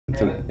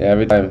Yeah,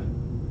 every time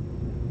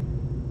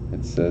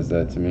it says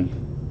that to me.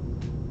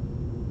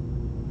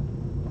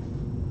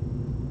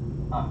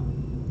 Huh.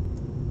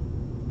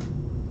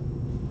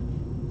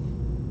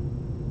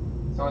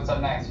 So what's up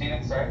next?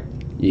 Phoenix, right?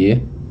 Yeah.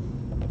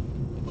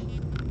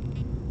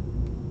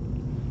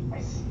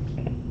 Nice.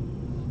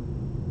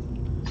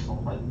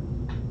 Solid.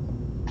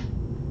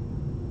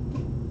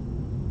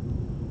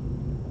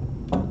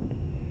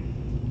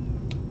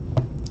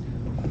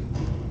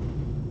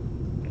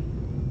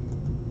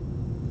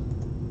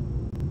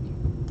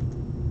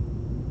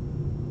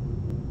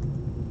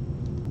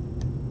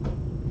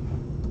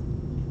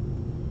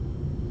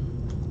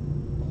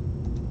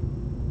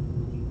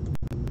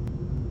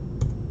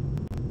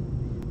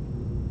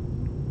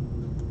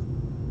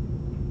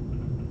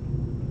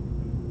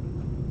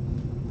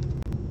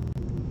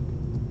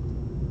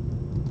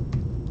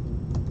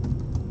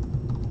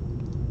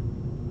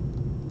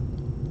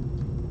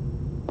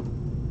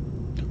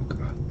 Oh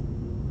God.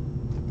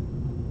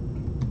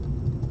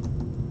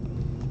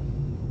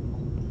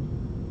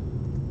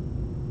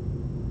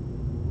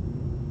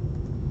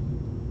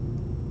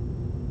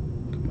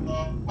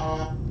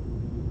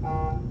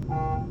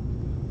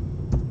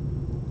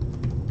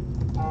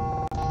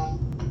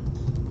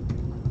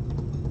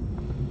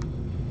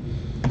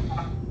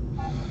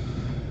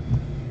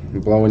 I'm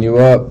blowing you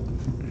up.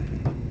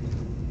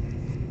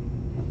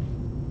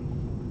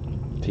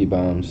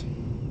 T-bombs.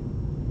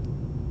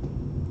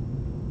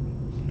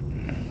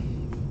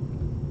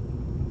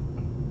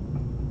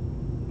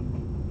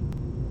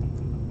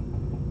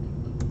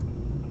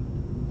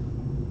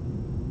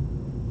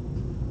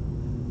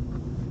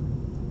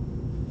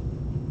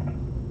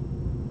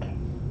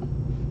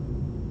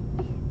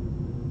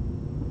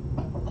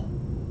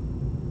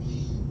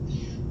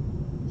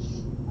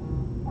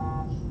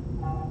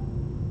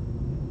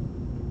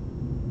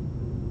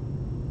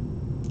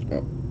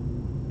 Oh.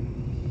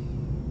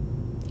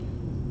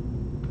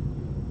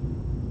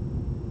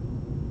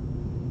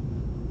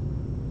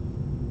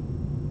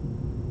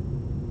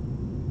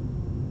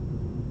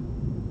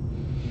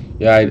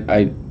 Yeah,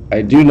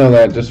 I do know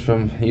that just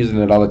from using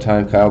it all the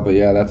time, Kyle. But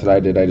yeah, that's what I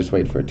did. I just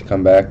wait for it to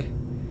come back.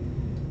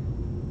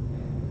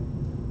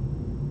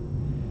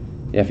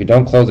 Yeah, if you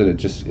don't close it, it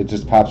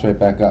just pops right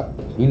back up.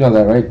 You know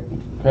that, right,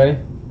 Freddie?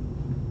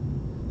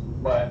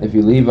 What? If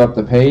you leave up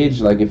the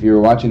page, like if you were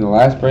watching the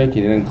last break,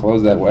 you didn't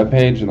close that web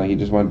page, and like you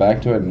just went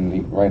back to it,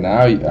 and right now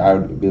I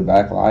would be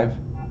back live.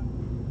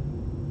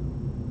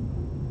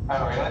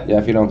 Oh, really? Yeah,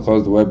 if you don't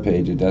close the web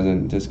page, it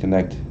doesn't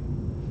disconnect.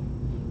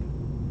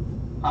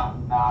 Huh.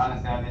 No,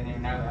 honestly, I didn't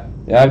even know that.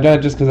 Yeah, I've done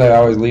it just because I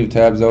always leave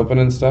tabs open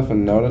and stuff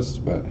and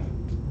noticed, but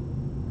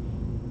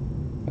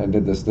I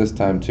did this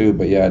time too.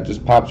 But yeah, it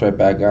just pops right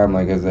back on,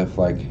 like as if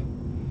like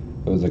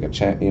it was like a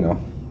channel,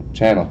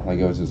 like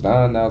it was just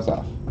on, now it's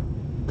off.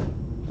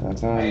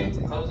 That's on. I That's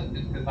usually off. close it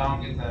just because I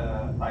don't get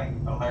the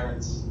like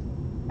alerts,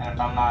 and if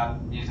I'm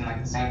not using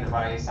like the same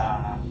device, I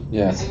don't know.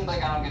 Yeah. It seems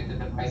like I don't get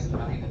the devices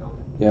when I leave it open.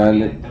 Yeah,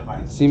 and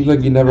it seems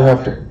like you never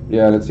have to.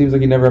 Yeah, and it seems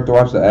like you never have to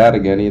watch the ad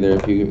again either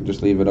if you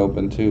just leave it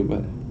open too.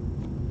 But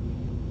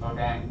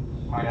Okay,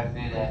 might have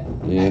to do that.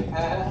 yeah,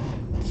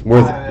 it's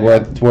worth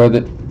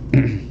it.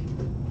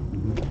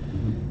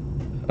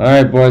 All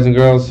right, boys and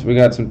girls, we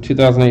got some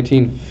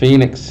 2018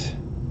 Phoenix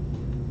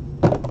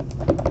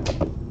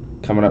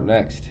coming up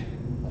next.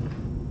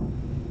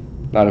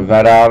 A lot of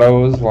vet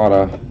autos, a lot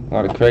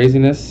of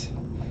craziness.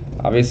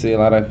 Obviously, a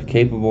lot of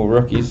capable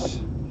rookies.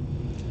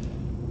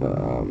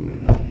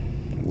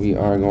 We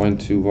are going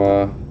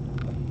to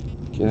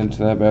get into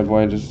that bad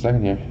boy in just a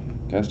second here.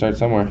 Gotta start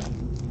somewhere.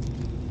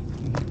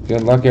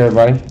 Good luck,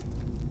 everybody.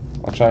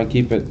 I'll try and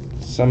keep it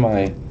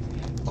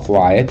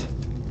semi-quiet.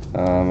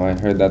 I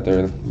heard that there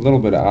are a little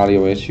bit of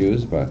audio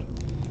issues, but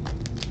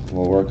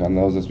we'll work on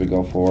those as we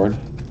go forward.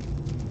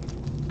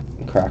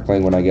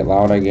 Crackling when I get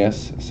loud, I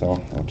guess,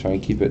 so I'll try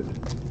and keep it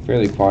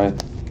fairly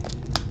quiet.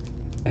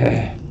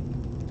 I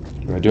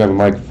do have a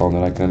microphone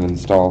that I can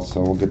install,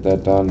 so we'll get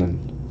that done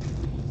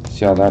and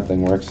see how that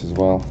thing works as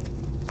well.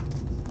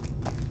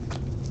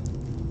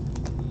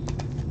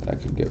 I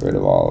could get rid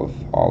of all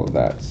of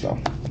that, so.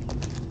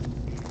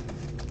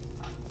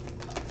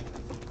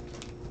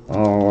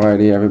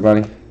 Alrighty,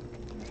 everybody.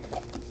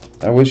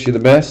 I wish you the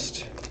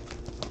best.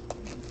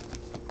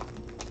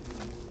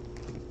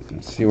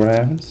 Let's see what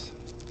happens.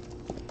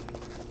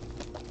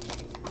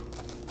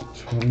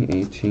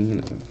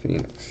 2018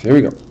 Phoenix. Here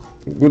we go.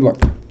 Good luck.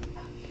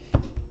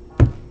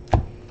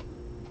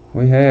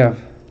 We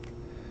have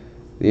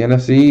the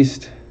NFC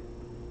East.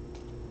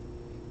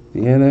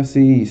 The NFC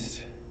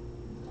East.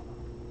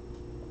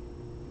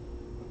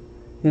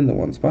 In the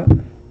 1 spot.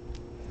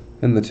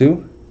 In the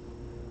 2.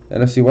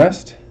 NFC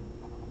West.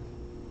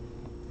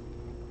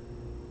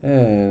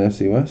 And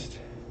NFC West.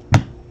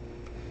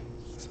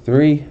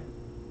 3.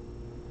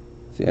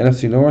 It's the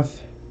NFC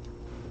North.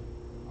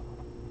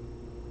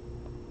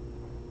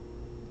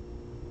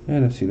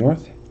 NFC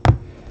North.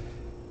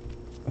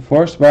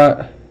 4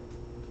 spot.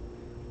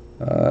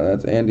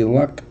 That's Andy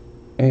Luck.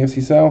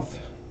 AFC South.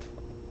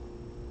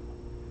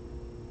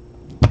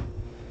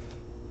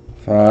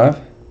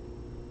 5.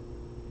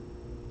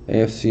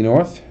 AFC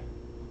North.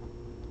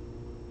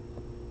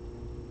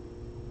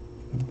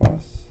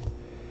 Boss.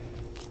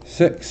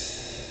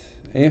 6.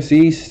 AFC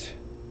East.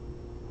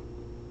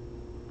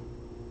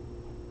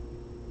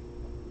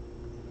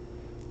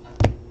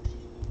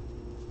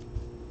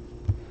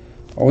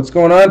 Oh, what's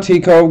going on,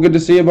 T-Cove? Good to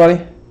see you,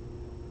 buddy.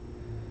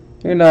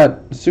 You're not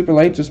super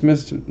late, just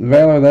missed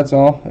Valor, that's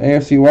all.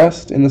 AFC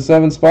West in the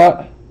 7th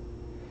spot.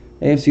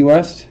 AFC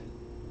West.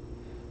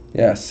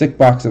 Yeah, sick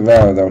box of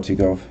Valor, though,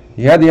 T-Cove.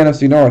 You had the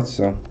NFC North,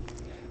 so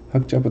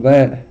hooked you up with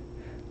that.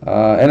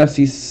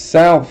 NFC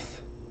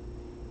South.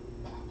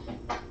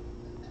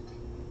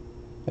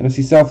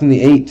 NFC South in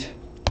the 8.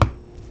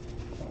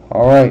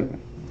 All right.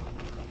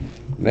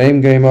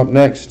 Name game up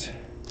next.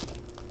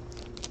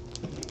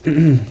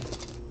 In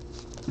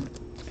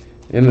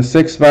the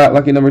 6th spot,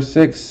 lucky number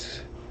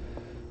 6.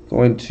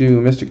 Going to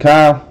Mr.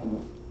 Kyle.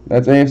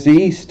 That's AFC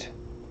East.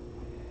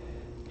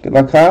 Good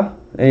luck, Kyle.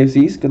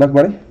 AFC East. Good luck,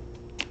 buddy.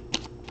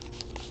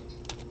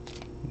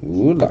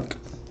 Good luck.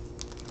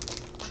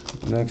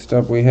 Next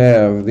up, we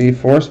have the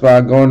 4th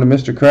spot going to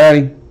Mr.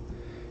 Craddy.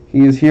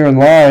 He is here in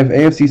live.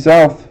 AFC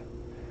South.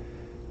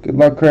 Good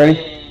luck,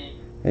 Craddy.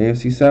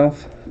 AFC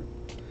South.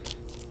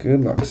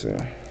 Good luck, sir.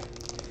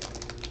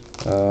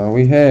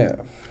 We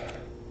have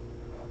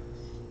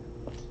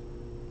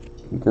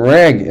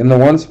Greg in the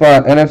 1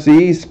 spot,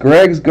 NFC East.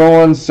 Greg's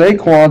going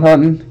Saquon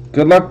hunting.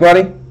 Good luck,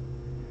 buddy.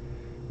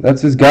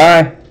 That's his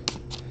guy.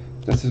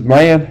 That's his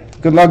man.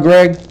 Good luck,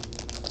 Greg.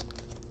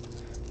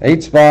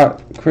 8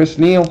 spot, Chris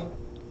Neal.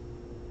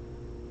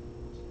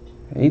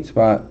 8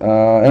 spot,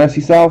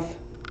 NFC South.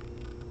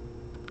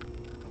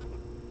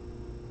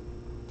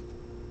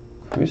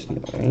 Chris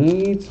Neal,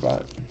 8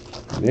 spot.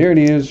 There it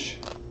is.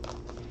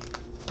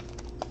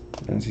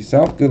 NFC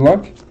South, good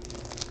luck.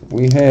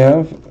 We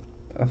have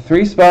a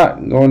 3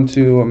 spot going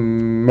to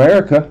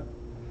America.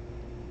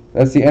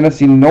 That's the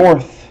NFC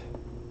North.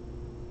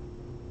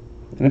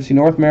 NFC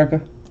North,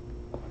 America.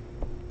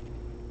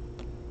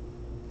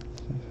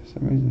 For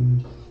some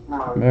reason,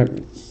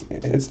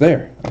 it's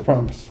there, I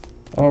promise.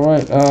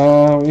 Alright,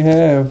 we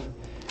have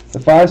the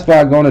 5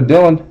 spot going to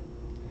Dylan.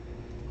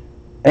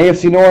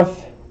 AFC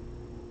North.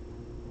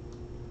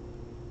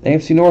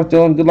 AFC North,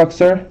 Dylan, good luck,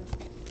 sir.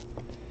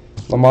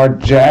 Lamar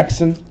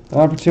Jackson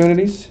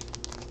opportunities.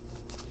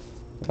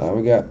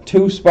 We got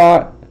 2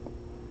 spot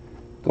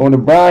going to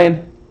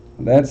Brian.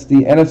 That's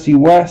the NFC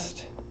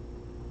West.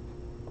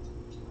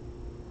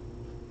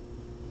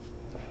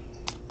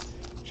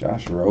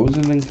 Josh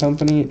Rosen and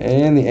company.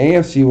 And the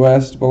AFC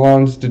West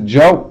belongs to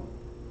Joe.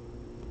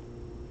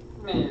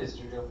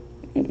 Mr. Joe.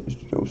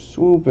 Mr. Joe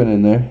swooping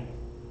in there.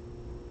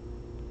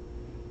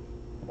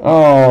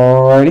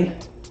 Alrighty.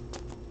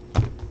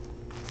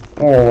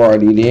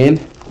 Alrighty then.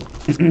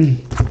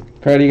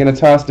 Craddy, you going to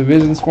toss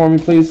divisions for me,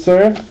 please,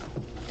 sir?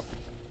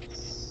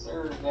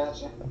 Sir,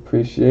 gotcha.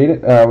 Appreciate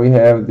it. We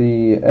have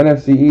the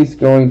NFC East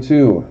going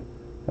to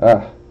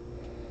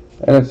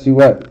NFC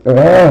West.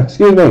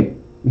 Excuse me.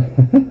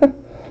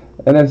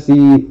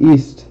 NFC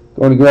East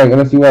going to Greg.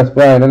 NFC West,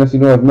 Brian. NFC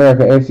North,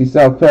 America. AFC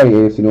South, Craddy.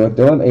 AFC North,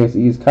 Dylan. AFC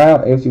East, Kyle.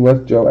 AFC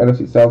West, Joe.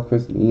 NFC South,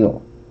 Chris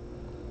Neal.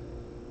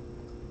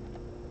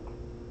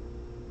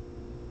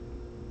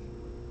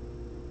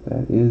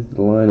 That is the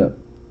lineup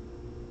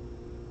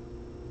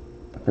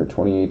for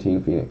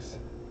 2018 Phoenix.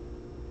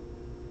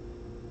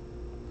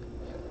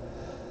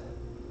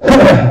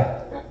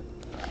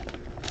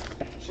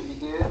 Should be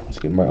good. Let's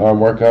get my arm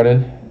workout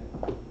in.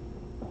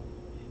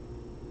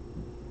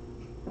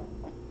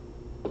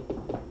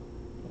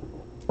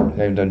 I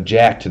haven't done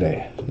jack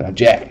today. Not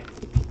jack.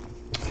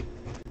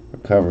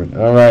 Recovered.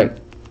 Alright.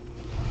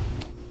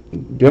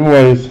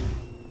 Giveaways.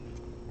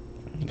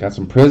 Got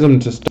some Prism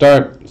to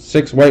start.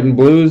 6 white and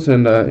blues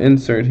and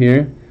insert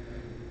here.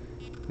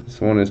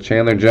 This one is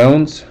Chandler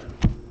Jones.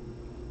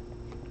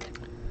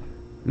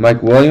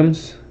 Mike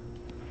Williams.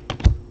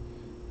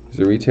 These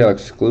are retail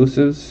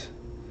exclusives.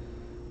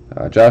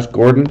 Josh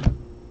Gordon.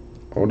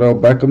 Odell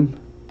Beckham.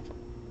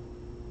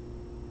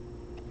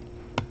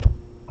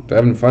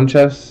 Devin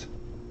Funchess.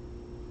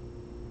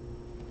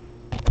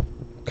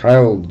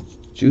 Kyle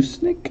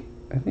Juszczyk,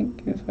 I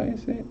think is how you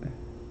say it.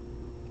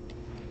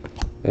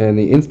 And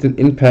the Instant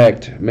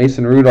Impact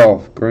Mason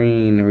Rudolph,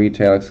 green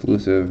retail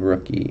exclusive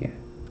rookie.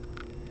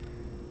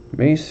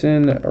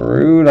 Mason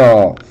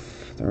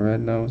Rudolph, the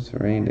red-nosed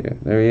reindeer.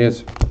 There he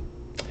is.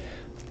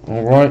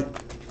 All right.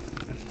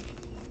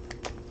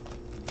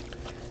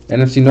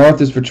 NFC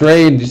North is for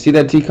trade. Did you see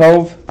that,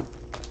 T-Cove?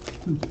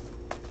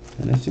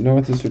 NFC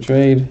North is for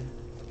trade.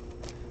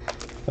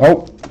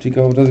 Oh,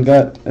 T-Cove doesn't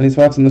got any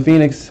spots in the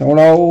Phoenix. Oh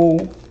no.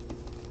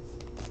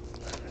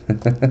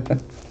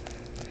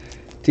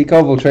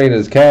 T-Cove will trade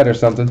his cat or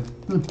something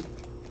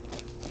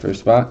for a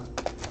spot.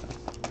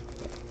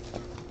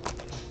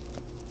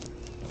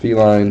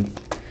 Feline.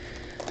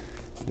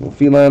 Little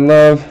feline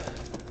love.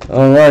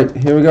 Alright,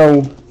 here we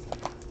go.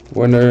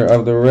 Winner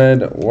of the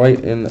red,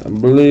 white, and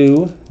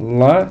blue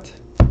lot.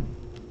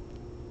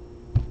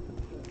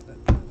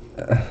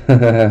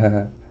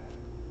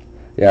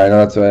 Yeah, I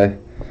know, that's why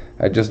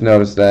I just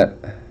noticed that.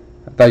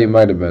 I thought you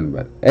might have been,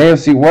 but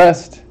AFC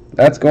West,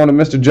 that's going to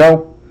Mr.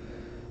 Joe.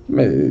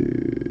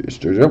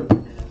 Mr. Joe.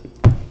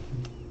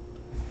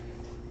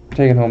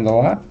 Taking home the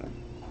lot.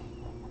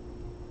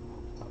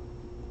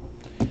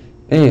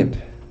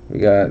 And we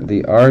got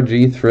the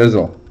RG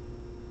Thrizzle.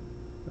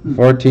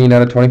 14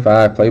 out of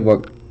 25.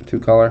 Playbook.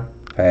 2-color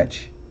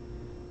patch.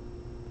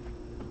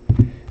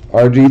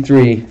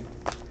 RG3.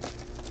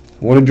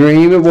 What a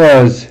dream it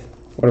was.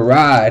 What a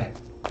ride.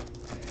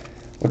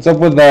 What's up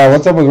with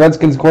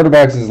Redskins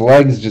quarterbacks? His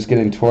legs just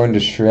getting torn to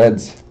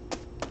shreds.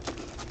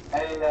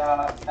 Hey,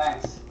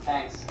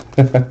 thanks.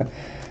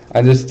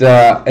 It's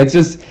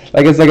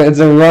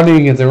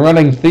a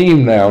running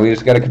theme now. We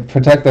just gotta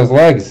protect those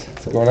legs.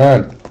 What's going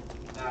on?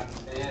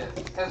 It is.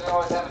 Because we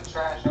always have a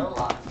trash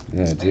O-line.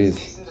 Yeah, jeez.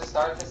 Season to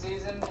start the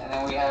season, and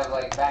then we have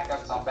like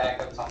backups on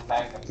backups on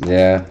backups.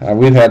 Yeah,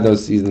 we've had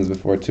those seasons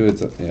before too.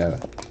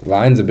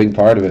 Line's a big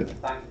part of it.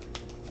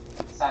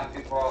 Sign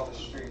people off the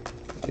street.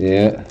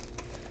 Yeah.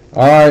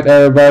 All right,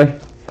 everybody.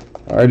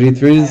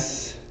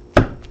 RG3's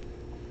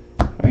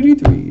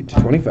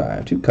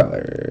 25,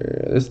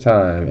 2-color. This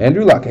time,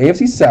 Andrew Luck,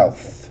 AFC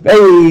South. Hey,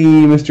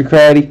 Mr.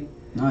 Craddy.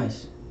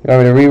 Nice. You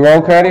want me to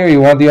re-roll, Craddy, or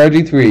you want the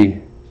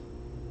RG3?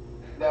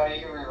 No,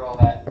 you can re-roll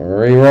that.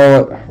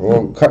 Re-roll it.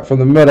 We'll cut from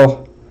the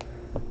middle.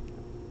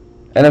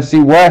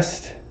 NFC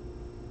West.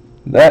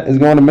 That is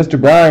going to Mr.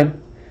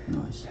 Brian.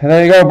 Nice. And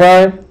there you go,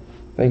 Brian.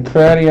 Thank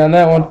Craddy on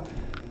that one.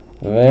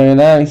 Very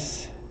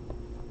nice.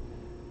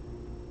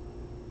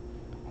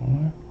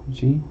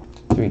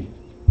 RG3.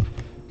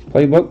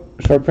 Playbook,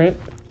 short print,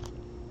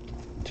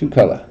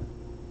 2-color.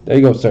 There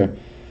you go, sir.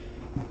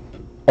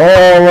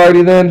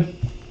 Alrighty then.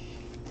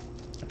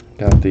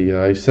 Got the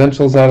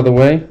essentials out of the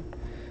way.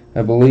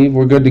 I believe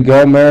we're good to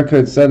go.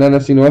 America said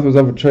NFC North was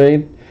up for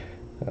trade.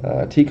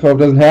 T-Corp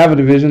doesn't have a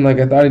division like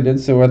I thought he did,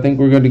 so I think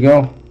we're good to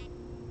go.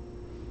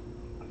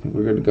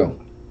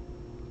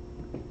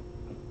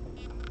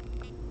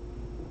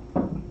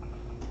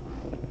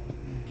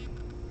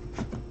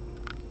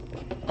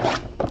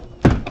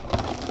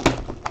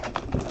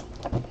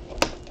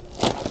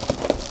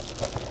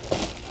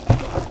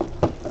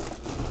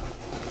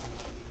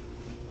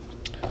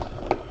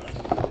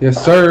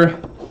 Yes, sir.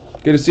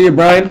 Good to see you,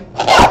 Brian.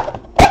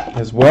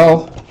 As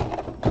well.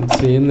 Didn't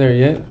see you in there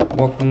yet.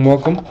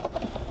 Welcome.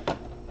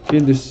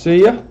 Good to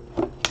see you.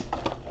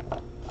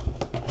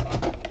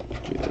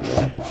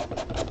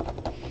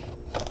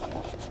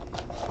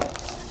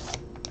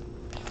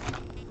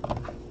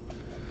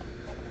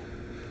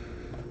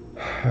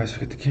 I always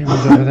forget the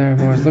camera's over there.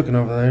 I'm always looking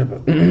over there,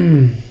 but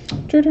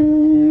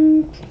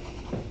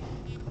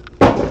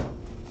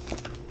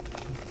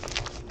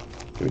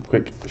do a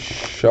quick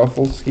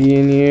shuffle ski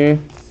in here.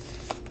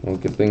 We'll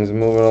get things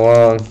moving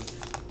along.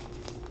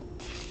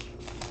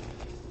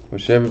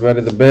 Wish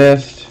everybody the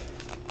best.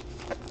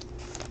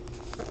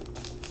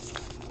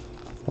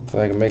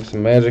 Hopefully I can make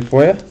some magic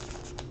for you.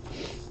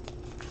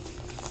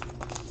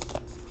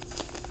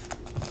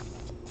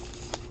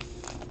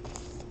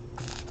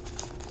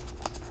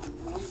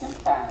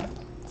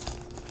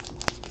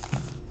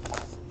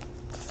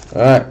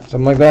 Alright,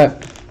 something like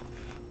that.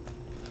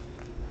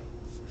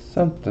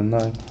 Something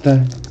like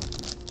that.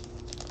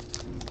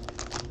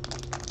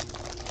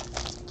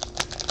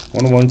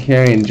 101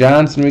 Carrion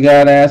Johnson we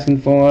got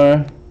asking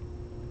for.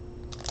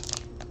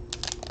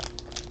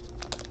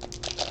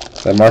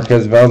 That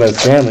Marquez Valdez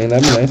Scantling,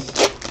 that'd be nice.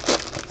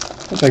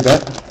 I'll take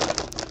that.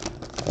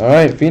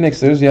 Alright, Phoenix,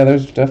 there's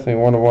definitely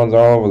 101s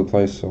all over the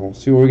place, so we'll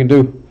see what we can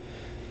do.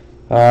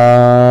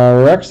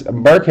 Rex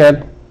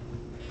Burkhead.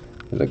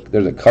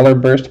 There's a color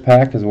burst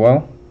pack as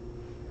well.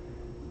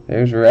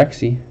 There's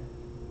Rexy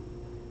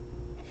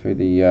for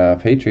the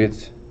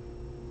Patriots.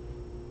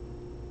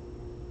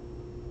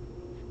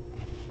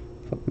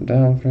 Flip them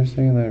down for a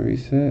second, let it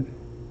reset.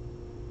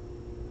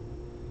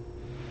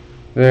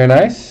 Very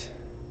nice.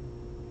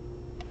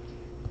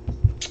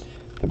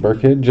 The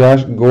Burkhead,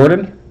 Josh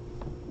Gordon.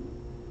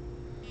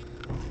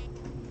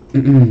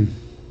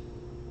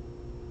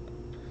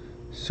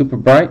 Super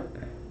bright.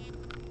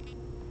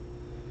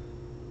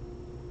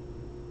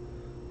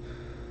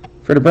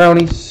 For the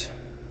Brownies,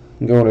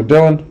 I'm going to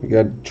Dylan. We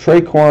got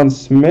Traquan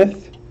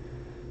Smith.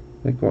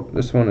 I think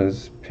this one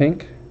is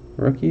pink.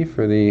 Rookie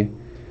for the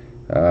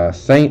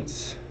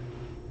Saints.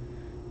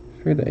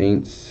 For the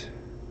Aints.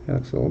 That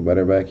looks a little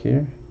better back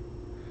here.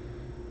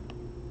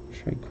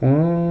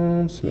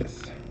 Traquan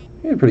Smith.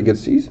 He had a pretty good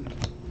season.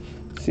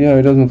 See how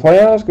he does in the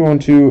playoffs. Going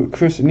to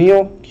Chris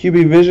Neal.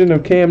 QB vision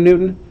of Cam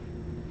Newton.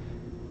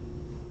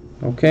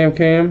 Okay,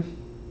 Cam.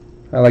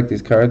 I like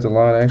these cards a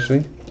lot,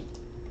 actually.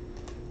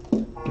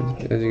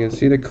 As you can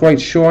see, they're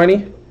quite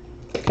shiny.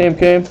 Cam.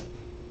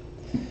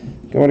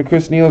 Going to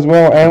Chris Neal as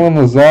well. Alan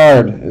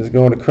Lazard is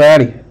going to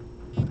Craddy.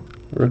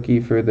 Rookie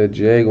for the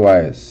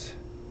Jaguars.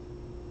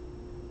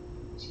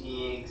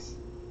 Jeez.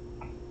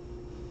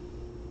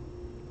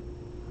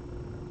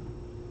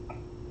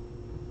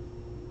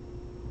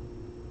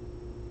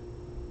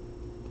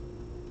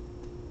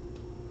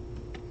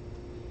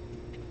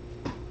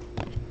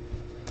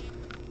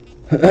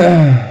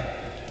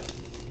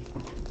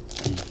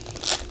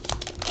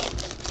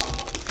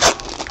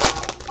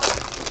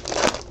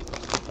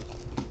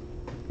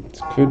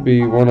 Could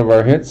be one of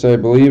our hits. I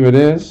believe it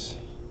is.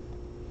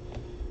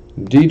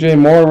 DJ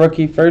Moore,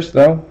 rookie first,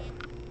 though.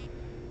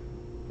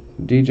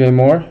 DJ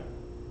Moore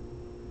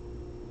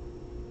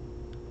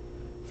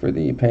for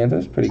the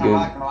Panthers. Pretty good.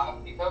 I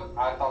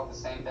thought the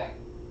same thing.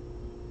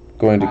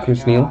 Going to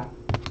Chris Neal.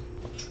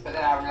 But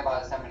then I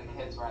realized how many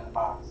hits were in the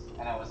box,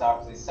 and it was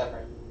obviously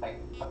separate, like,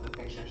 of the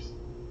pictures.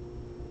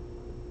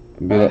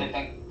 But I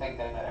didn't think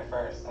that at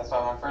first. That's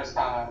why my first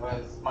comment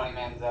was Money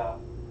Manziel.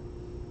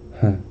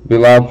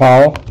 Bilal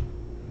Powell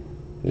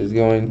is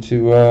going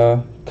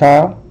to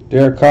Kyle.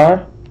 Derek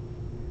Carr.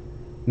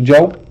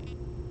 Joe.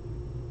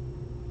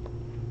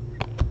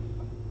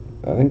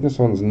 I think this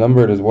one's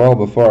numbered as well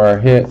before our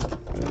hit.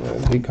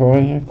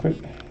 Decoy here quick.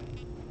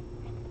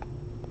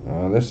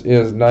 This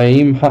is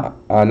Naeem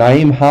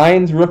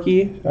Hines,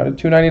 rookie, out of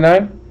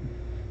 299.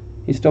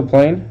 He's still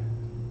playing.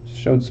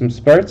 Showed some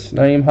spurts.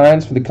 Naeem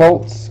Hines for the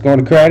Colts,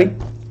 going to Craddy.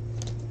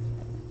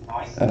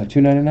 Nice.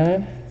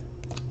 299.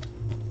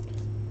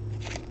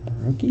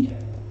 Rookie.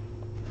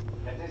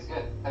 That is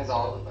good. That's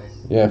all over the place.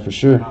 Yeah, for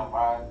sure.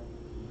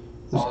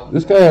 No,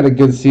 this guy had a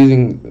good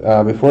season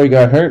before he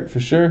got hurt, for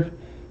sure.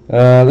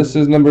 This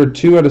is number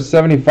 2 out of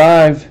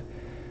 75.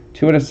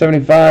 2 out of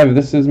 75.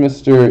 This is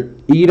Mr.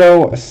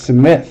 Ito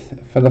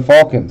Smith for the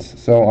Falcons.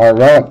 So our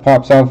relic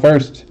pops out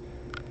first.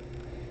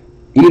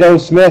 Ito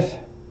Smith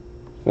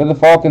for the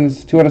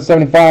Falcons. 2 out of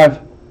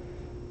 75.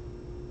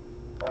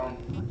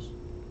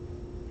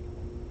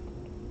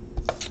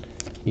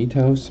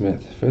 Ito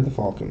Smith for the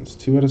Falcons.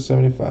 2 out of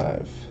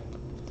 75.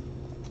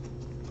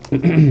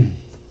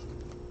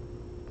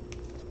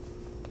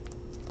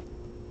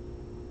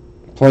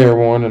 Player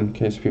 1, in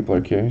case people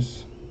are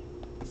curious.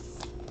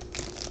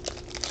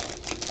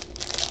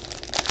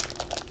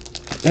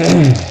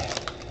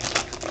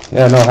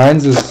 Yeah, no,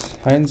 Hines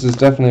is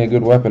definitely a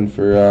good weapon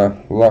for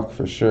Luck,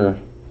 for sure.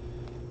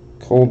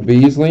 Cole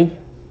Beasley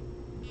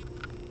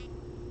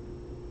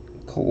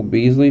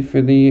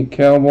for the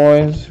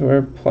Cowboys, who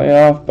are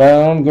playoff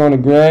bound. Going to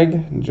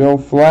Greg. Joe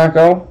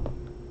Flacco.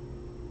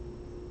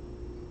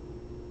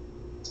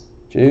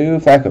 Joe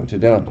Flacco to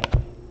Dylan.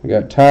 We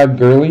got Todd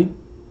Gurley.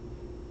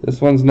 This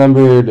one's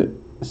numbered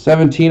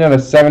 17 out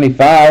of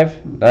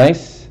 75.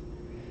 Nice.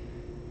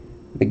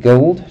 The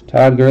gold,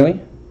 Todd Gurley.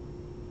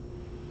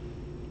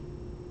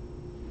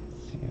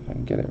 Let's see if I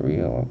can get it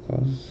real up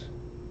close.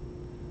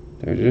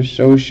 They're just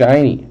so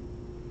shiny.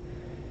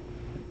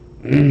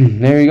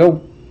 There you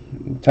go.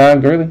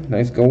 Todd Gurley.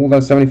 Nice gold out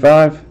of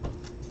 75.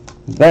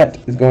 That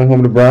is going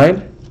home to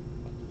Brian.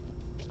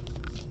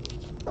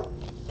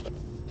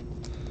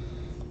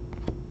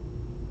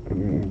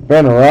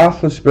 Ben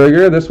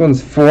Roethlisberger. This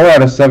one's 4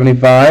 out of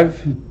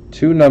 75.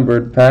 2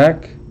 numbered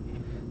pack.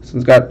 This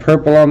one's got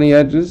purple on the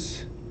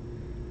edges.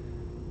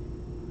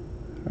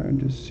 Hard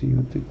to see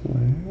with the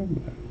glare.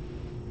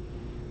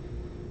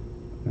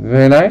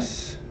 Very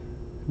nice.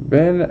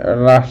 Ben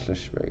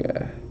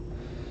Roethlisberger.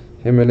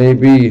 Him and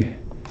AB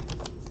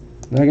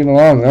not getting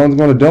along. That one's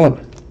going to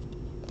Dylan.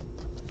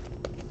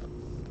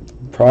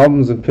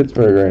 Problems in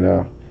Pittsburgh right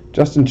now.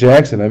 Justin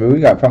Jackson. I mean, we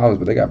got problems,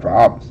 but they got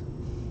problems.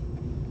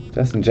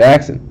 Justin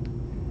Jackson.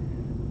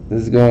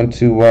 This is going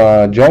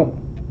to Joe.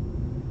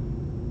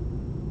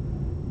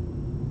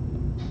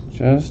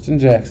 Justin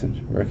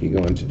Jackson. Rookie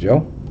going to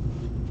Joe.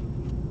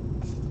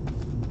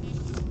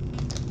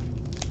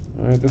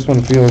 Alright, this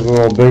one feels a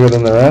little bigger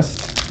than the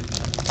rest.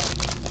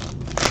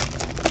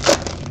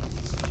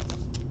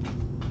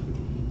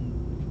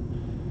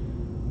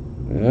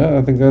 Yeah,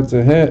 I think that's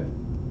a hit.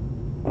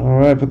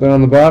 Alright, put that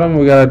on the bottom.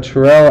 We got a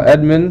Terrell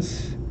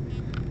Edmonds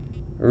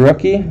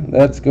rookie.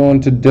 That's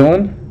going to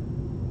Dylan.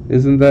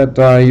 Isn't that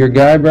your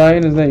guy, Brian?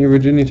 Isn't that your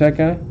Virginia Tech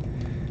guy?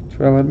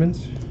 Terrell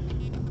Edmonds?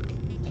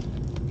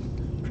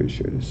 Pretty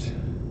sure it is.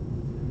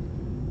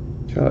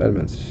 Terrell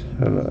Edmonds.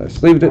 I don't know. I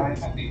sleeved it.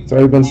 It's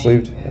already been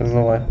sleeved. I don't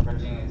know why.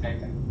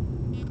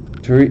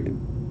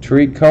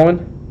 Tariq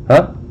Cohen?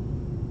 Huh?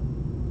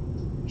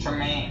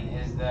 Tremaine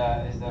is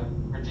the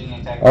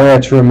Virginia Tech. Oh yeah,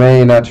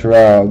 Tremaine, not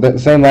Terrell. The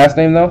same last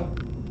name though?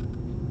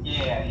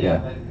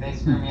 Yeah. They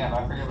screw me up.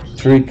 I forget which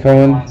Tariq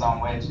Cohen one's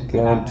on which.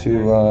 going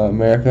to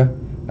America.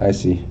 I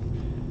see.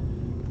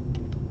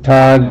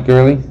 Todd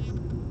Gurley.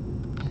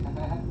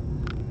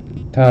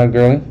 Todd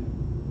Gurley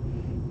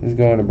is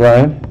going to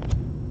Brian.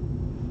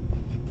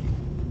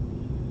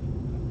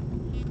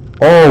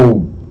 Oh,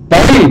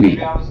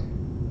 baby!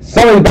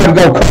 Somebody's about to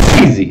go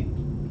crazy.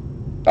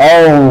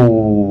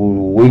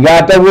 Oh, we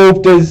got the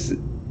Roosters.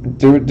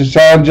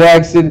 Deshaun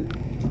Jackson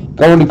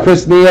going to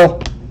Chris Neal.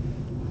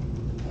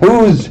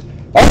 Who's...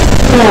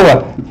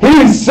 Oh,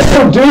 he's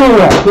so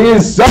due. He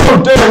is so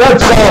due.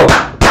 Let's go.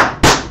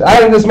 I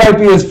think this might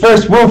be his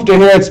first woofter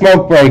here at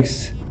Smoke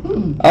Breaks.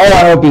 Oh,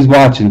 I hope he's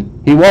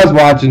watching. He was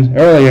watching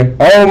earlier.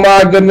 Oh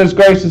my goodness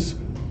gracious.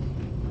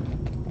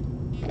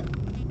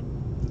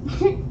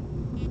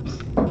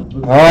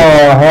 Oh,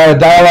 I had to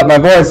dial up my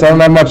voice. I don't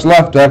have much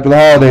left after the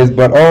holidays,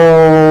 but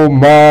oh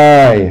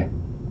my.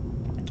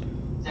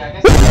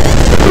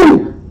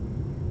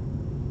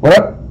 What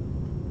up?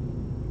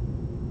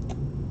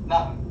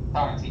 Nothing.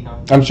 Sorry,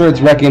 Tico. I'm sure it's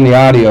wrecking the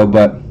audio,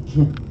 but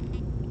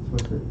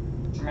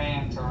Jermaine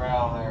and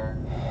Terrell are.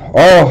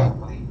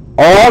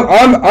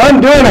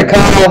 I'm doing it,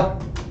 Kyle.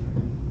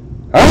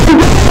 I'm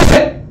doing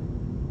it.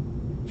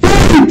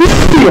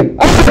 50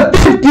 out of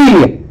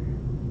 50.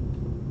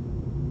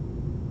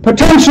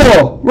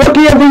 Potential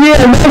rookie of the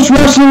year, most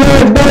rushing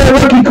yards by a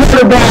rookie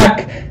quarterback,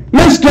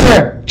 Mr.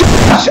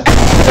 Josh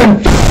Allen.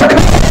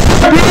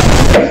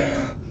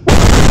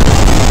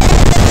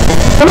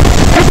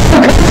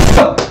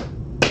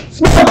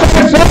 Small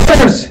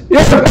class,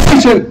 you're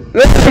patient.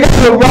 There you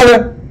go, brother.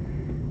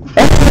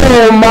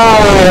 Oh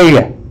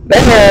my!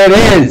 There it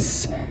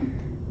is!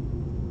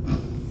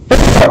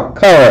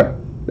 Color.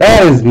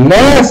 That is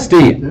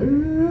nasty!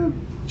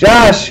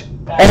 Josh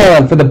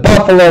Allen for the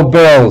Buffalo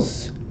Bills.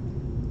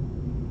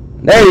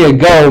 There you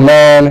go,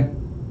 man.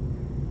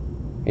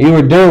 You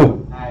were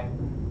due.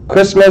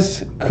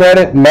 Christmas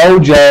credit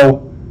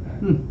mojo.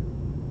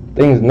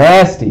 Thing's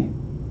nasty.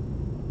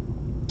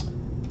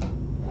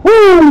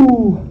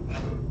 Woo!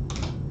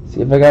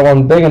 See if I got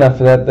one big enough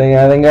for that thing.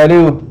 I think I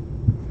do.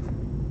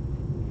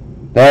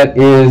 That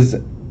is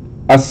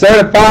a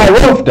certified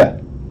roofter.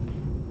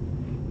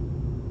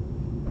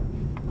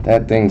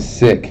 That thing's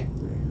sick.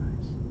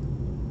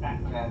 That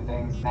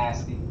thing's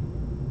nasty.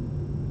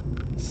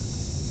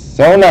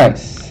 So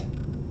nice.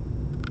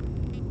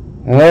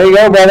 And there you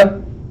go,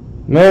 brother.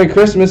 Merry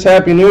Christmas,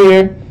 Happy New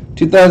Year.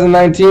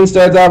 2019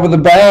 starts off with a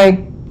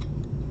bang.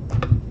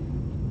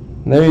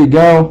 There you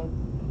go.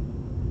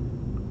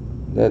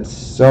 That's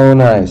so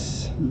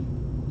nice.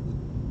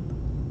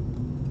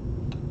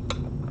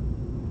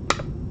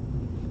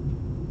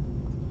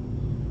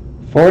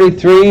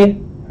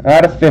 $43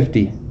 out of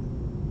 50.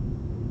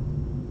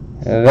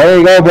 And there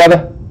you go,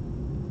 brother.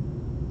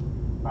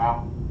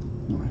 Wow.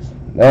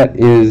 That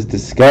is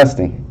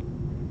disgusting.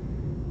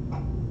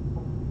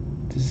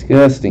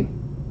 Disgusting.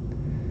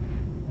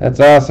 That's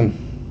awesome.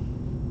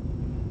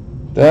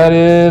 That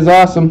is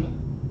awesome.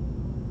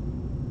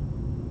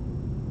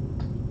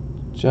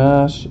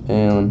 Josh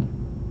Allen.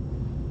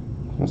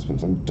 Must have been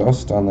some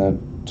dust on that.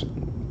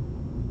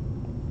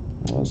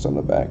 Dust on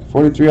the back.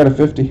 43 out of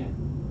 50.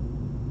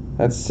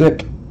 That's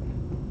sick.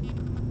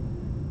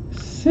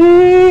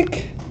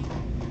 Sick.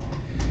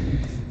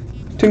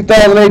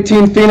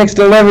 2018 Phoenix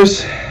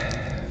delivers.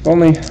 I've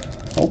only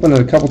opened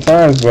it a couple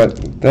times,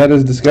 but that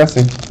is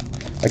disgusting.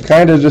 I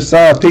kind of just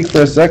saw a peek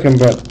for a second,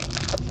 but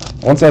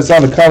once I saw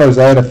the colors,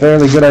 I had a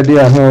fairly good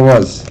idea on who it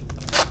was.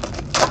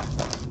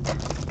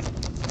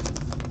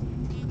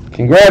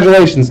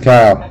 Congratulations,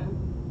 Kyle.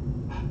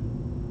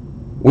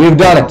 We've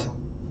done it.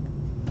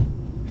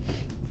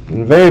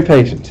 Been very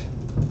patient.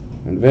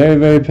 Been very,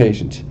 very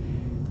patient.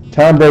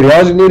 Tom Brady.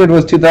 All you needed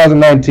was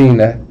 2019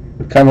 to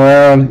come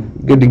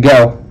around. Good to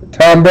go.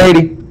 Tom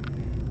Brady.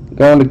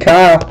 Going to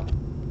Kyle.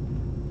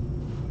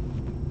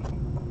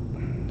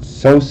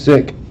 So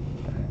sick.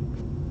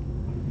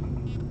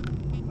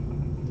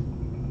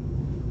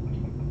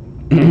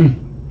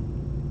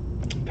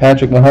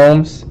 Patrick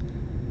Mahomes.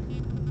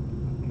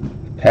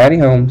 Patty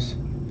Holmes.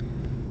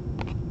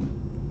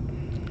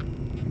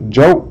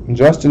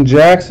 Justin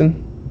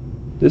Jackson.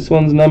 This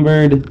one's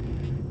numbered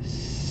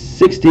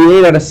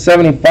 68 out of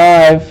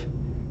 75.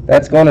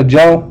 That's going to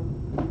Joe.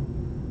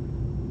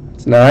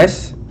 It's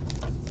nice.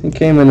 He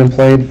came in and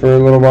played for a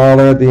little while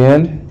there at the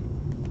end.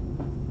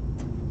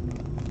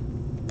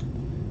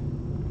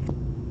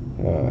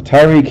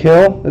 Tyreek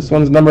Hill. This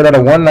one's numbered out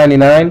of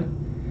 199.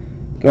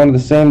 Going to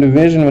the same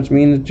division, which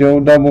means Joe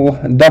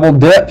double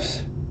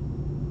dips.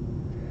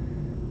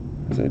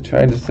 As I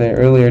tried to say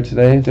earlier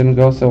today, it didn't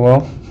go so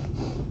well.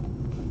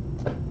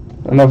 I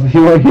don't know if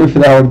you weren't here for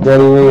that one,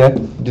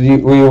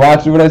 Brady. Were you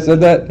watching when I said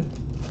that?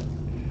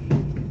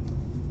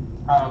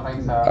 I don't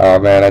think so. Oh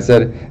man, I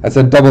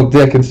said double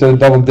dick instead of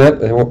double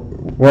dip. It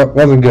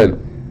wasn't good.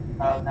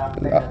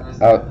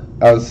 I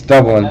was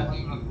stumbling.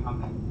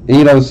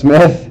 Eno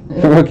Smith,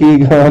 rookie,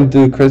 going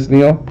to Chris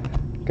Neal.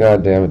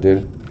 God damn it,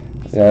 dude.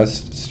 Yeah, I was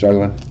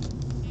struggling.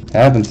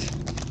 Happens.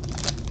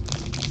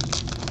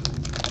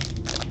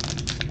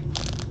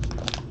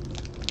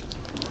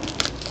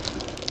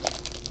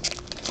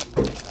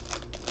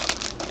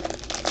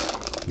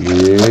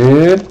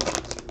 Yeah.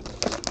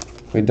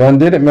 We done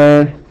did it,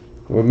 man.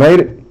 We made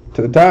it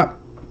to the top.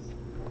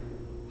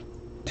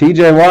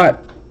 TJ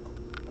Watt.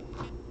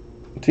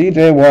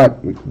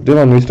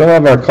 Dylan, we still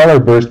have our color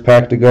burst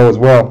pack to go as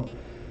well.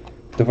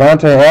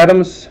 Devontae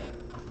Adams.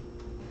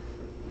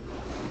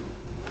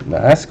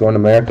 Nice, going to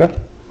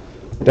America.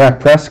 Dak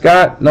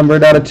Prescott,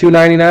 numbered out of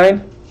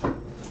 299.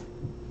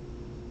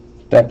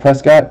 Dak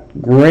Prescott.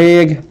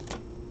 Greg.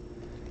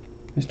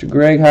 Mr.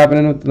 Greg hopping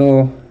in with the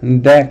little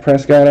Dak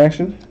Prescott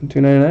action.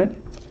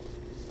 299.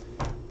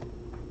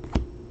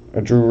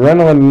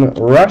 Adrenaline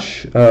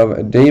Rush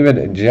of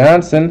David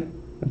Johnson.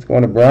 That's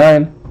going to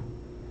Brian.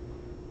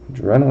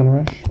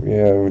 Adrenaline Rush.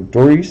 Yeah,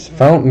 Doris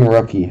Fountain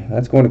rookie.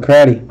 That's going to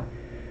Craddy.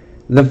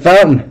 The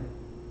Fountain.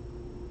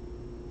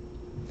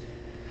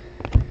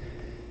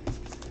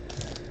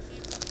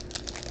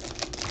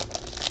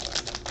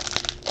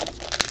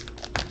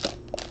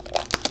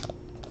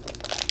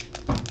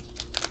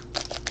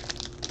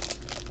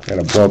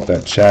 Gotta blow up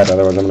that chat,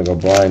 otherwise I'm gonna go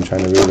blind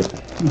trying to read it.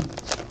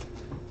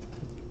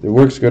 It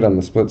works good on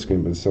the split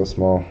screen, but it's so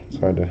small, it's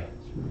hard to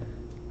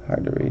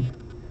read.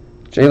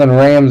 Jalen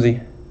Ramsey.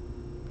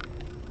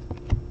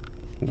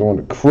 I'm going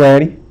to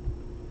Craddy.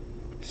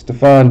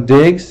 Stephon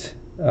Diggs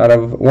out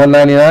of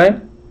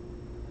 199.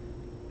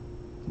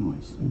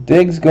 Nice.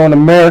 Diggs going to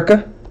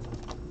America.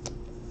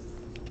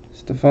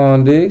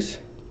 Stephon Diggs.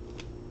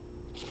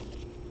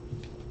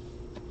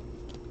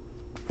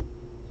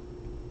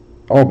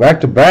 Oh,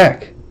 back to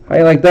back. How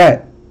you like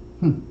that?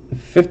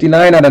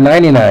 59 out of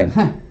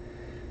 99.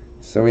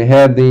 So we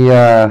had the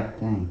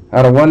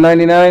out of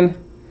 199,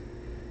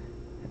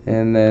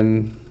 and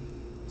then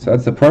so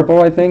that's the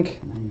purple, I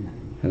think, 99.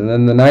 and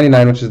then the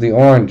 99, which is the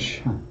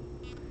orange.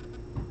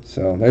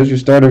 So there's your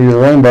start of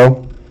your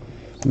rainbow,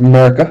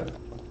 America.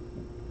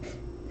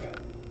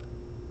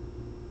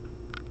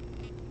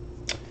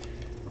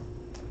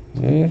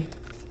 Yeah.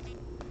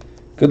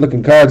 Good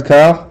looking cards,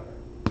 Kyle.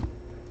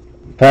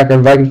 Packer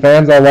and Viking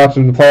fans all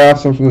watching the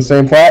playoffs from the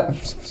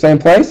same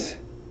place.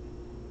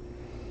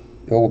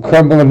 The old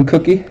crumbling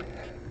cookie.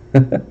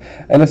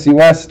 NFC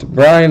West,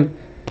 Brian.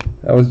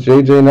 That was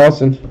JJ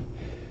Nelson.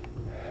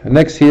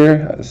 Nick's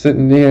here,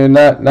 sitting here,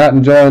 not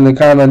enjoying the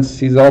comments.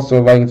 He's also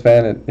a Vikings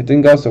fan. It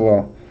didn't go so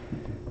well.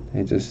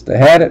 They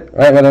had it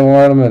right where they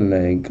wanted them, and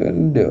they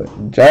couldn't do it.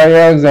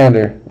 Jaire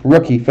Alexander,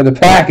 rookie for the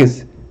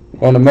Packers,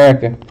 going to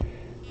America.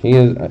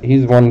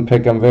 He's one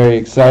pick I'm very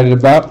excited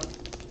about.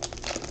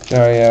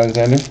 Jaire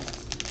Alexander.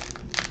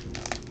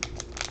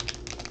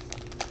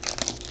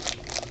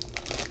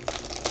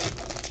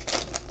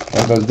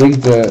 And those digs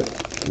the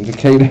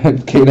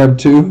K-Dub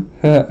 2.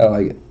 I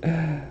like it.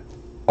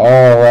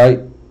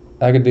 Alright.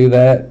 I could do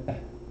that.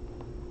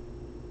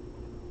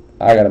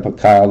 I gotta put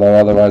Kyle though,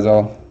 otherwise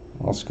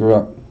I'll screw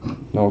up.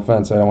 No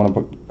offense, I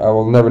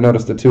will never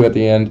notice the 2 at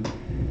the end.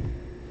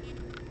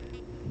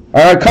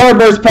 Alright, color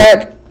burst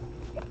pack.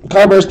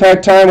 Color burst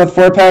pack time with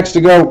 4 packs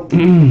to go.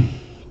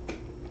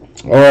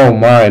 Oh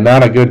my,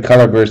 not a good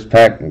color burst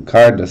pack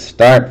card to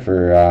start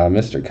for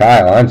Mr.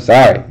 Kyle. I'm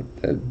sorry.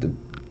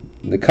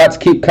 The cuts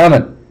keep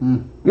coming.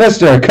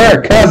 Mr.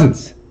 Kirk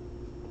Cousins.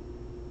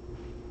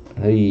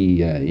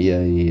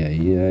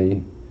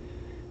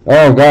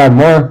 Oh God,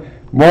 more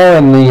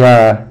in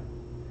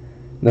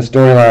the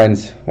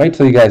storylines. Wait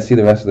till you guys see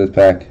the rest of this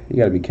pack. You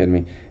gotta be kidding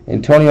me.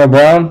 Antonio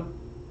Brown,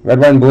 red,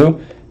 white, and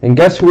blue. And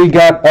guess who we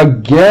got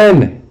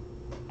again?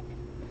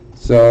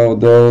 So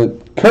the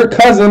Kirk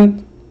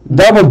Cousins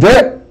double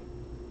dip.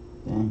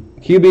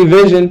 QB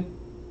Vision.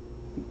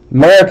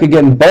 America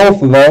getting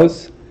both of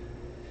those.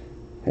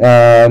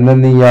 And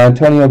then the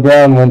Antonio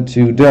Brown went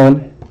to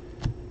Dylan.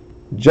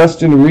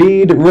 Justin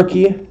Reed,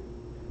 rookie.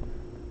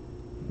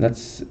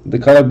 That's the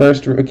color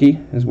burst rookie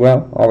as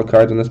well. All the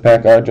cards in this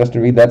pack are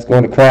Justin Reed. That's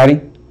going to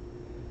Craddy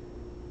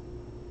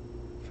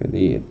for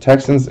the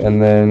Texans.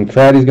 And then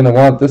Craddy's going to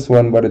want this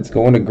one, but it's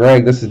going to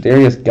Greg. This is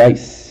Darius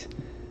Geis.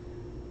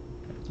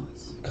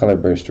 Color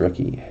burst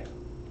rookie.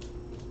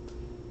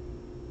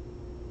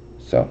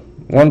 So,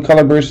 1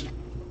 color burst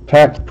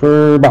pack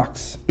per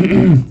box.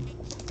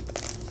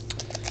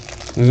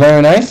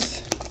 Very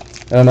nice.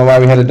 I don't know why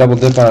we had a double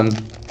dip on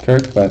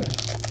Kirk, but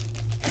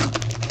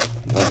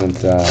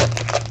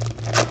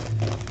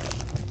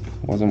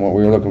wasn't what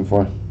we were looking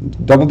for.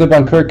 Double dip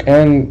on Kirk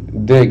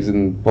and Diggs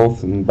in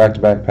both in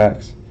back-to-back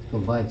packs.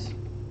 Go Vikes.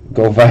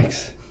 Go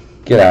Vikes.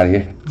 Get out of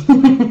here.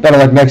 Better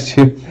luck next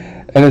year.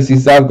 NFC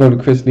South go to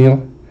Chris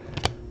Neal.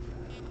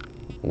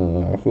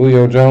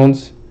 Julio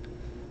Jones.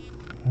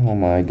 Oh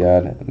my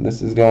God.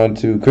 This is going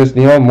to Chris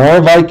Neal. More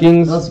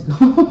Vikings. Let's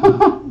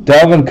go.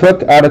 Dalvin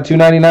Cook out of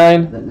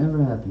 299. That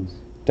never happens.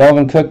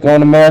 Dalvin Cook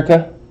going to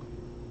America.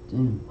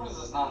 Damn. What is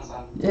this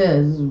nonsense? Yeah,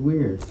 this is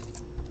weird.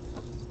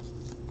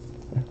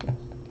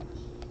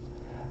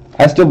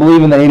 I still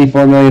believe in the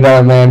 $84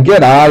 million man.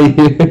 Get out of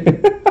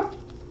here.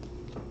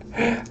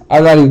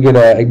 I'm not even going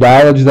to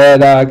acknowledge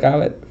that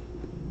comment.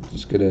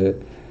 Just going to...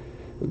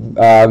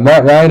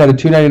 Matt Ryan out of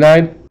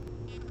 299.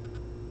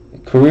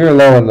 Career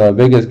low in the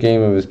biggest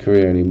game of his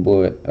career, and he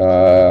blew it.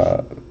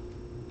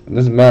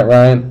 This is Matt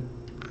Ryan,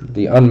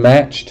 the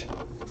unmatched.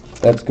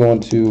 That's going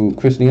to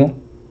Chris Neal.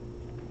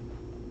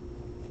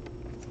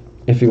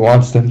 If he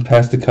wants them,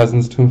 pass the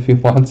Cousins to him if he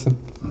wants them.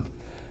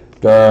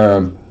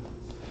 Damn.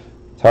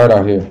 It's hard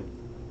out here.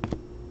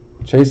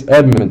 Chase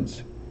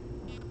Edmonds,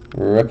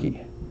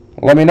 rookie.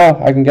 Let me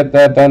know. I can get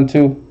that done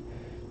too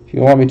if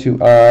you want me to.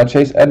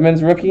 Chase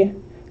Edmonds, rookie.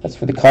 That's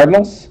for the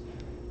Cardinals.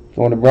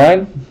 Going to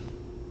Brian.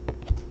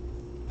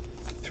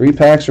 3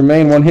 packs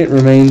remain. 1 hit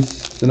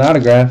remains. It's an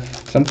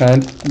autograph of some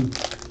kind.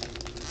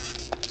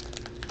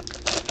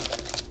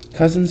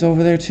 Cousins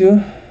over there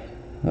too.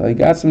 You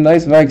got some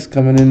nice Vikes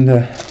coming in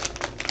to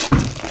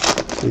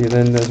see it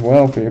in as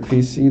well for your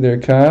PC there,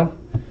 Kyle.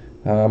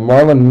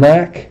 Marlon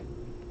Mack.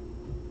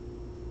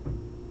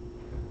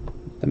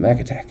 The Mack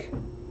Attack.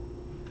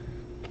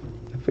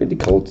 The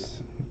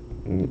Colts.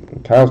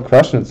 Kyle's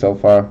crushing it so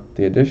far.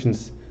 The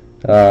additions.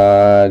 Jay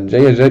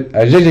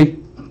Ajiji.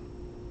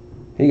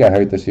 He got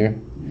hurt this year.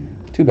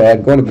 Too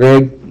bad. Going to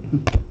Greg.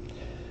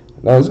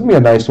 That was going to be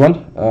a nice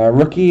one.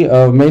 Rookie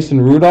of Mason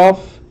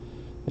Rudolph,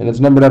 and it's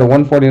numbered out of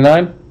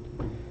 149.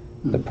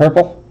 The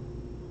purple.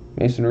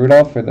 Mason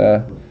Rudolph for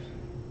the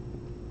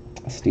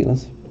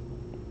Steelers.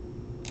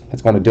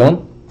 That's going to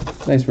Dylan.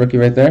 Nice rookie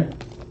right there.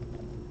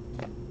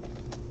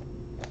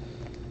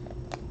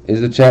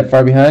 Is the chat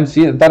far behind?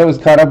 See, I thought it was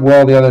caught up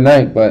well the other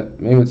night, but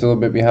maybe it's a little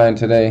bit behind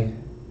today.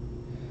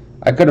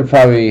 I could have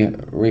probably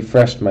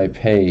refreshed my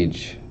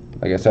page.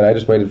 Like I said, I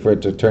just waited for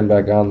it to turn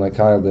back on like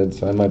Kyle did,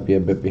 so I might be a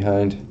bit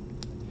behind.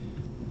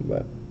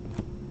 But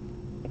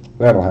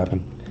that'll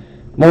happen.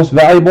 Most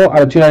valuable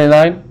out of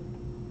 299,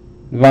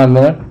 Von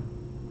Miller.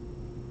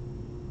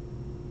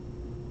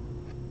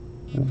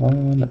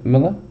 Von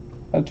Miller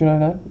out of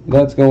 299.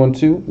 That's going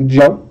to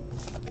Joe.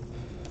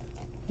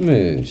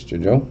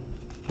 Mr. Joe.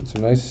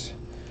 Some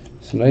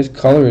nice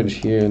colorage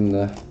here in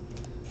the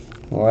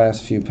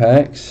last few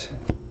packs.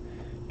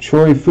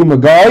 Troy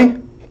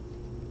Fumagalli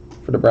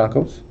for the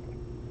Broncos.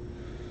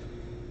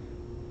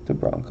 The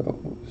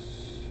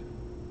Broncos.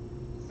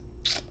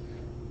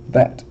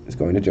 That is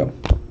going to Joe.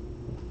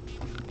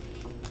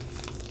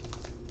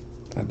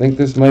 I think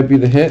this might be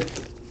the hit.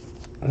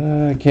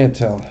 I can't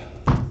tell.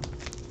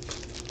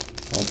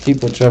 I'll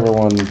keep whichever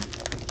one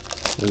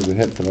is the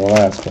hit for the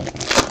last one.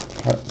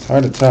 It's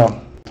hard to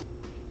tell.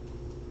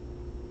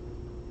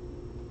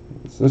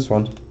 It's this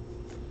one.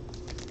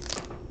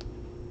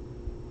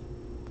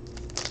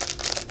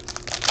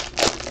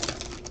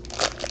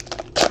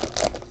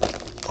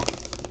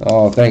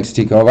 Oh, thanks,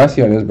 Tico. I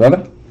see how it is,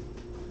 brother.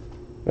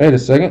 Wait a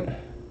second.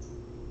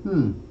 I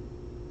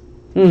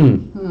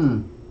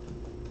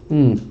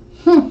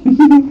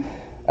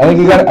think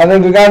we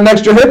got an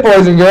extra hit,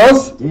 boys and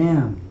girls.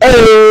 Damn.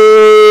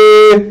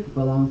 Hey!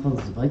 Well, on for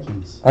the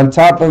Vikings. On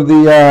top of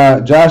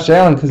the Josh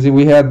Allen, because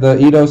we had the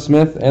Ito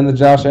Smith and the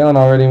Josh Allen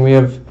already, and we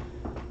have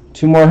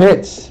 2 more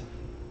hits.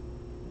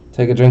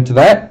 Take a drink to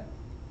that.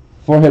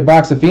 4-hit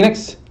box of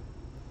Phoenix.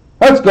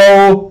 Let's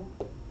go!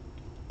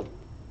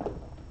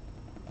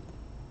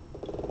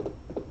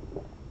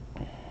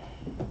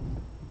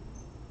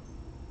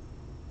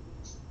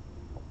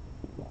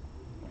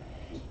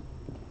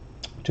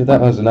 To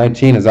that was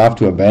 19 is off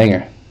to a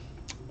banger.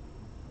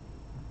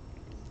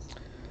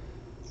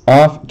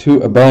 Off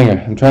to a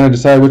banger. I'm trying to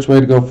decide which way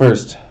to go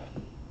first.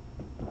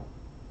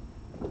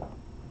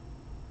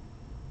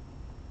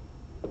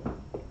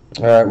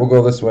 Alright, we'll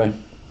go this way.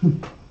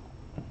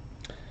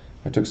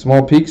 I took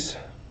small peeks.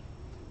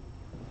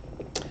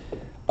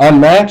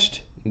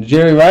 Unmatched,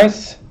 Jerry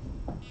Rice.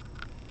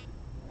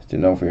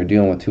 Didn't know if we were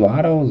dealing with 2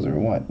 autos or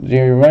what.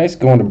 Jerry Rice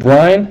going to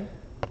Brian.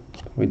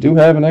 We do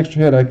have an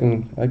extra hit, I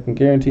can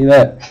guarantee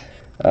that.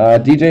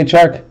 DJ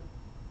Chark.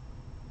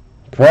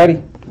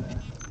 Pratty.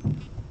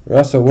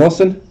 Russell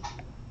Wilson.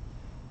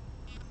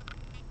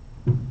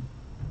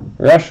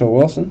 Russell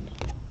Wilson.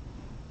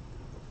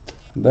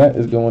 That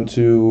is going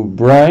to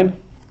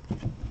Brian.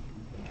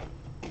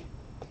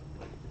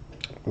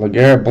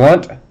 LeGarrette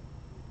Blount.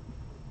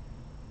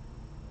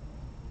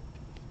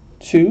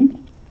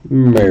 To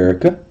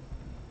America.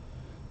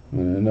 I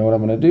know what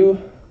I'm going to do.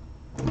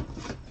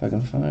 If I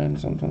can find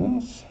something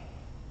else.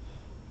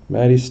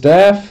 Matty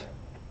Staff.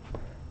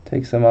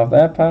 Take some off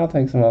that pile.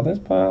 Take some off this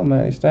pile.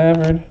 Matty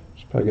Stafford.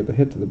 Should probably get the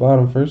hit to the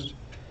bottom first.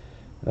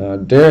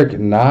 Derek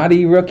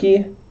Noddy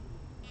rookie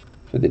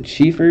for the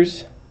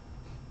Chiefers.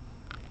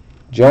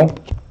 Joe.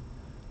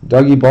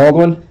 Dougie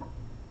Baldwin.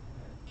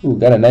 Ooh,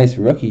 got a nice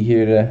rookie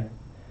here to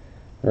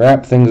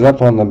wrap things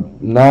up on the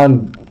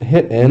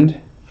non-hit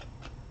end.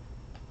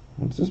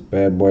 What's this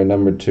bad boy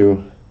number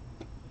 2?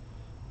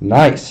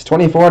 Nice.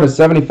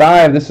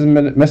 24/75. This is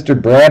Mr.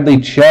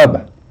 Bradley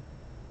Chubb.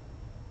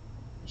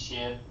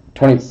 Shit.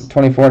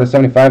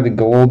 24/75, the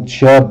gold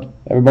Chubb.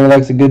 Everybody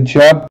likes a good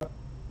Chubb.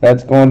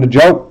 That's going to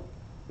Joe.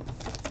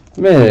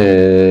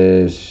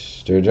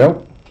 Mr.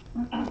 Joe.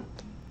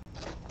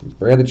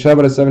 Bradley Chubb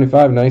at a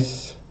 75.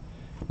 Nice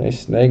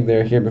snag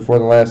there here before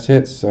the last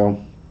hit.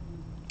 So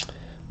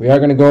we are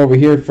going to go over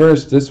here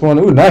first. This one,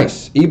 ooh,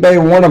 nice. eBay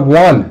 1 of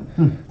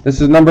 1.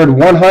 This is numbered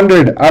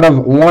 100 out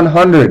of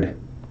 100.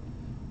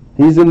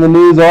 He's in the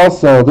news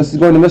also. This is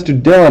going to Mr.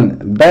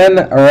 Dylan. Ben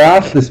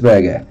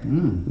Roethlisberger.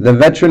 The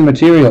veteran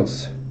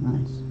materials.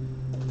 Nice.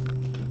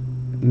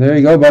 There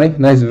you go, buddy.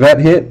 Nice vet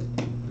hit.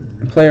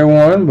 Player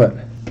worn, but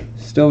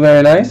still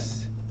very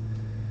nice.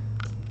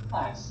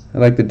 Nice. I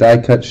like the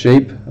die-cut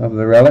shape of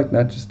the relic,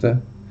 not just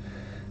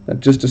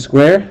a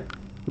square.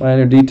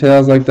 Minor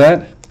details like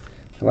that.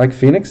 I like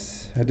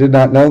Phoenix. I did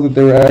not know that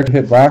they were actually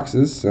hit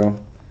boxes, so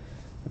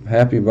I'm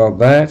happy about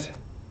that.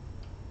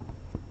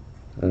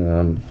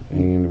 And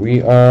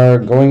we are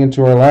going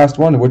into our last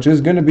one, which is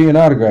going to be an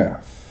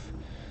autograph.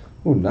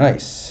 Oh,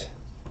 nice.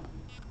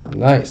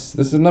 Nice.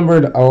 This is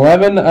numbered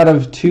 11 out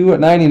of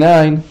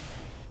 299.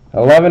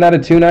 11 out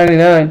of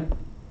 299.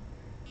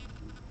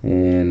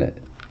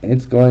 And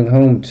it's going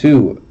home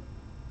to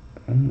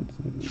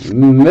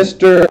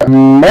Mr.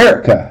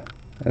 America.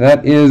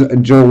 That is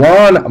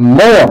Jawan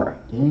Moore.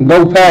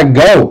 Go Pack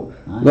Go.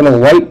 Nice. Little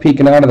white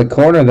peeking out of the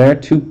corner there.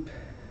 Two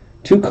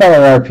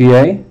color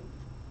RPA.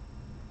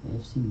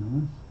 AFC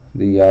North.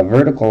 the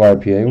vertical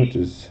RPA, which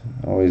is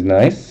always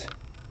nice.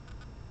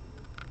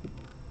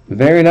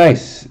 Very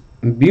nice.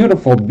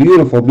 Beautiful,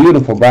 beautiful,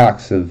 beautiful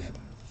box of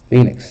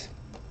Phoenix.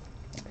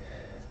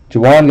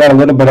 Juwan got a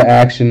little bit of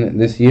action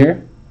this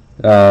year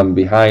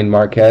behind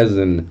Marquez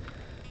and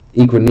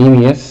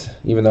Equinemius,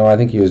 even though I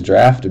think he was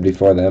drafted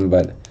before them,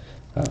 but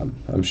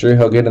I'm sure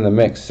he'll get in the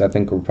mix. I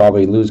think we'll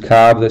probably lose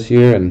Cobb this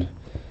year and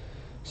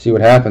see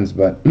what happens,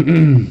 but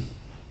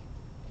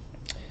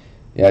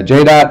yeah,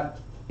 J-Dot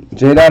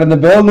in the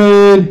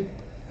building.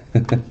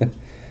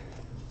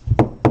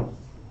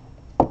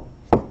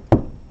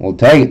 We'll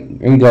take it.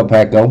 Here we go,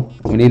 Paco.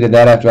 We needed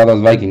that after all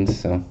those Vikings,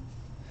 so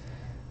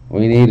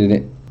we needed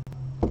it.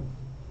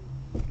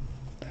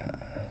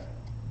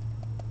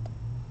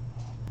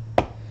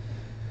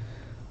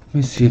 Let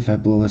me see if I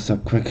blow this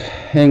up quick.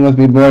 Hang with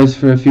me, boys,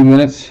 for a few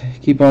minutes.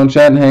 Keep on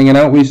chatting, hanging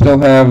out. We still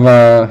have,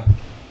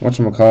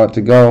 whatchamacallit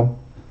to go.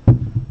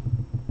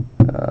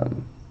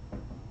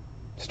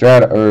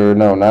 Strata, or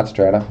no, not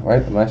Strata,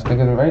 right? Am I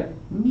thinking it right?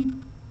 Mm-hmm.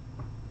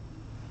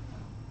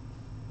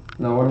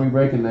 No, what are we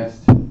breaking next?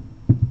 It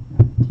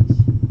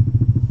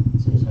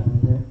says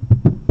right there.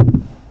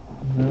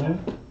 No.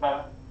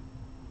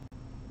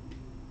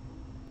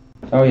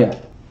 Oh, yeah.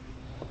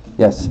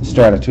 Yes,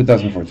 Strata,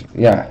 2014.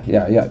 Yeah.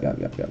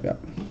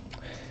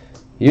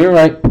 You're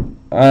right.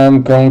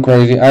 I'm going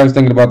crazy. I was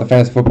thinking about the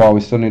fantasy football. We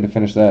still need to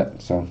finish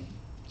that, so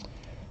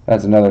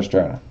that's another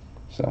Strata.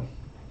 So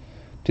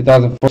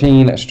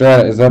 2014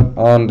 Strata is up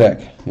on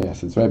deck.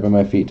 Yes, it's right by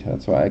my feet.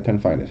 That's why I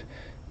couldn't find it.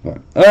 But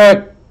all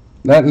right,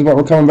 that is what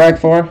we're coming back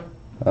for.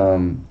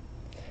 I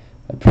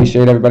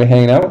appreciate everybody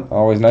hanging out.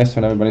 Always nice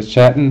when everybody's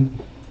chatting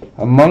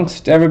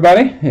amongst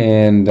everybody,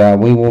 and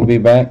we will be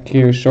back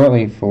here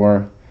shortly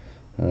for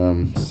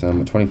some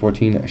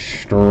 2014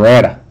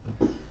 Strata.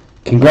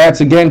 Congrats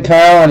again,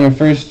 Kyle, on your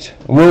first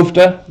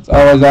Woofta. It's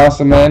always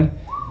awesome, man.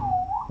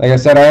 Like I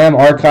said, I am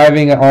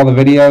archiving all the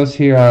videos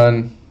here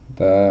on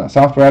the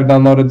software I've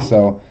downloaded,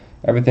 so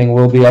everything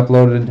will be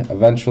uploaded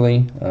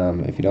eventually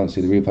if you don't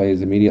see the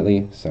replays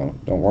immediately, so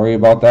don't worry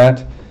about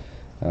that.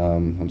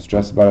 I'm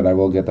stressed about it. I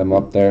will get them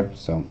up there,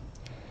 so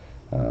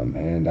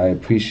and I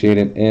appreciate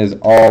it as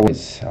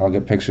always. I'll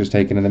get pictures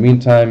taken in the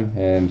meantime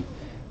and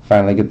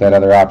finally get that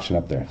other option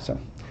up there. So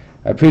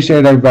I appreciate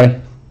it,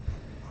 everybody.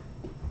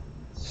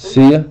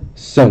 See ya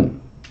soon.